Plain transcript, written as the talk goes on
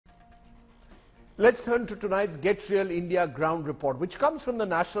Let's turn to tonight's Get Real India ground report, which comes from the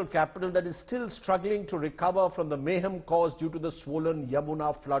national capital that is still struggling to recover from the mayhem caused due to the swollen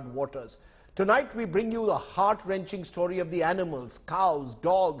Yamuna flood waters. Tonight we bring you the heart-wrenching story of the animals, cows,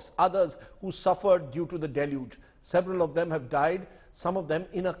 dogs, others who suffered due to the deluge. Several of them have died, some of them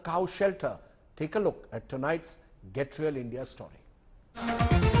in a cow shelter. Take a look at tonight's Get Real India story.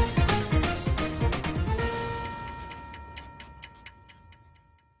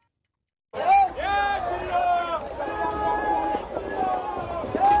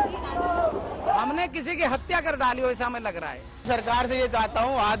 हमने किसी की हत्या कर डाली हो ऐसा हमें लग रहा है। सरकार से ये चाहता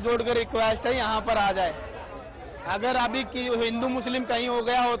हूँ, हाथ जोड़कर रिक्वेस्ट है, यहाँ पर आ जाए। अगर अभी हिंदू मुस्लिम कहीं हो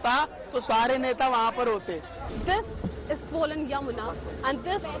गया होता तो सारे नेता वहाँ पर होते। This is swollen Yamuna and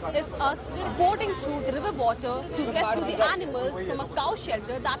this is us boarding through the river water to rescue the animals from a cow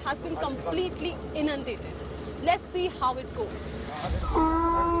shelter that has been completely inundated. Let's see how it goes.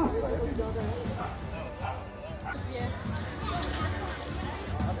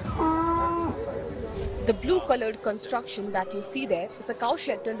 The blue-colored construction that you see there is a cow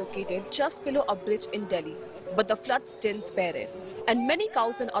shelter located just below a bridge in Delhi. But the floods didn't spare it, and many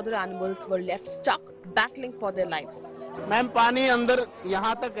cows and other animals were left stuck, battling for their lives. Ma'am पानी अंदर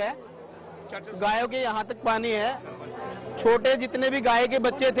यहाँ तक है, गायों के यहाँ तक पानी है। छोटे जितने भी गाय के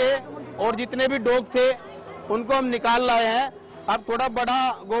बच्चे थे और जितने भी डॉग थे, उनको हम निकाल लाए हैं। अब थोड़ा बड़ा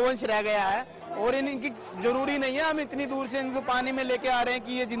गोवंश रह गया है और इनकी जरूरी नहीं है हम इतनी दूर से इनको पानी में लेके आ रहे हैं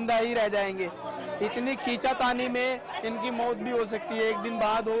कि ये जिंदा ही रह जाएंगे। इतनी खींचातानी में इनकी मौत भी हो सकती है, 1 दिन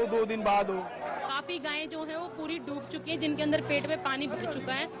बाद हो, 2 दिन बाद हो। काफी गायें जो है वो पूरी डूब चुकी हैं, जिनके अंदर पेट में पानी भर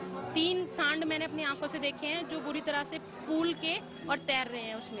चुका है। 3 सांड मैंने अपनी आंखों से देखे हैं जो बुरी तरह से फूल के और तैर रहे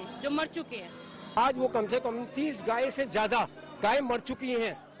हैं उसमें, जो मर चुके हैं। आज वो कम से कम 30 गाय से ज्यादा गाय मर चुकी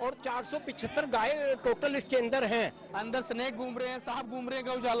हैं और 475 गाय टोटल इसके अंदर हैं। अंदर स्नेक घूम रहे हैं, सांप घूम रहे हैं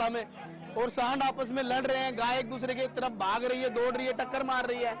गौशाला में और सांड आपस में लड़ रहे हैं। गाय एक दूसरे की तरफ भाग रही है, दौड़ रही है, टक्कर मार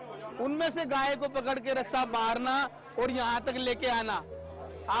रही है। उनमें से गाय को पकड़ के रास्ता मारना और यहाँ तक लेके आना,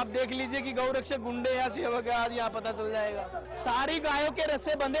 आप देख लीजिए कि गौ रक्षक गुंडे या सेवक है, आज यहाँ पता चल जाएगा। सारी गायों के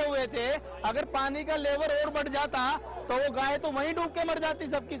रस्से बंधे हुए थे, अगर पानी का लेवल और बढ़ जाता तो वो गाय तो वहीं डूब के मर जाती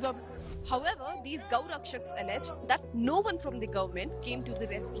सबकी सब। However, these Gau Rakshaks allege that no one from the government came to the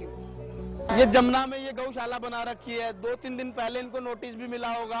rescue. ये जमुना में ये गौशाला बना रखी है, 2-3 दिन पहले इनको नोटिस भी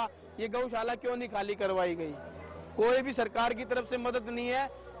मिला होगा, ये गौशाला क्यों नहीं खाली करवाई गई? कोई भी सरकार की तरफ से मदद नहीं है।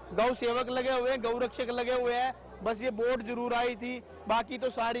 गौ सेवक लगे हुए हैं, गौ रक्षक लगे हुए हैं, बस ये बोट जरूर आई थी, बाकी तो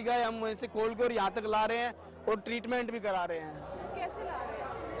सारी गाय हम वहीं से खोल के और यहाँ तक ला रहे हैं और ट्रीटमेंट भी करा रहे हैं। कैसे ला रहे हैं?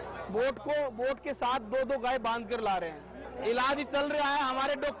 बोट के साथ 2-2 गाय बांध कर ला रहे हैं। इलाज ही चल रहा है,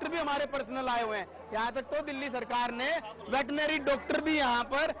 हमारे डॉक्टर भी हमारे पर्सनल आए हुए हैं। यहाँ तक तो दिल्ली सरकार ने वेटनरी डॉक्टर भी यहाँ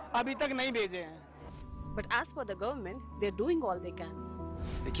पर अभी तक नहीं भेजे हैं। But as for the government, they're doing all they can.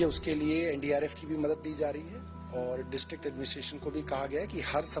 देखिए, उसके लिए एनडीआरएफ की भी मदद दी जा रही है और डिस्ट्रिक्ट एडमिनिस्ट्रेशन को भी कहा गया है कि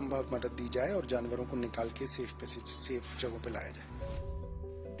हर संभव मदद दी जाए और जानवरों को निकाल के सेफ जगहों पे लाया जाए।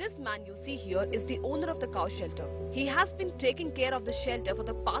 This man you see here is the owner of the cow shelter. He has been taking care of the shelter for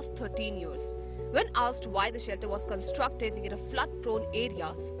the past 13 years. When asked why the shelter was constructed near a flood-prone area,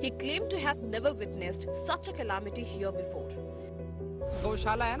 he claimed to have never witnessed such a calamity here before.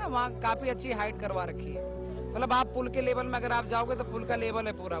 गौशाला है ना, वहाँ काफी अच्छी height करवा रखी है। मतलब आप पुल के लेवल में अगर आप जाओगे तो पुल का लेवल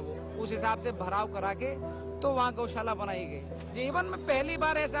है पूरा, वो उस हिसाब से भराव करा के तो वहाँ गौशाला बनाई गई। जीवन में पहली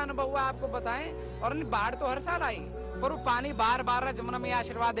बार ऐसा अनुभव हुआ, आपको बताएं। और बाढ़ तो हर साल आई, पर वो पानी बार जमुना में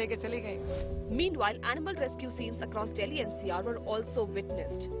आशीर्वाद देके चली गई। Meanwhile, animal rescue scenes across Delhi NCR were also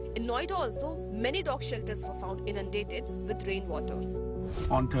witnessed. In Noida also, many dog shelters were found inundated with rainwater.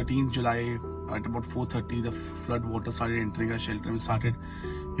 On 13th July at about 4:30, the flood water started entering our shelter. We started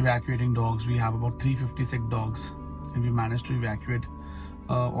evacuating dogs. We have about 350 sick dogs, and we managed to evacuate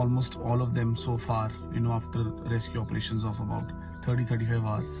almost all of them so far, after rescue operations of about 30-35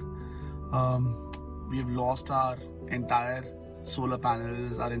 hours. We have lost our entire solar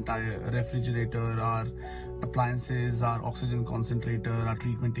panels, our entire refrigerator, our appliances, our oxygen concentrator, our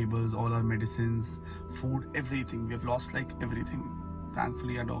treatment tables, all our medicines, food, everything. We have lost like everything.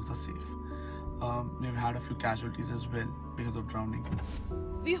 Thankfully our dogs are safe. We've had a few casualties as well because of drowning.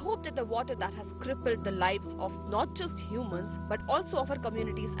 We hope that the water that has crippled the lives of not just humans but also of our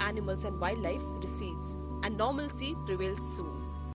communities, animals and wildlife recedes and normalcy prevails soon.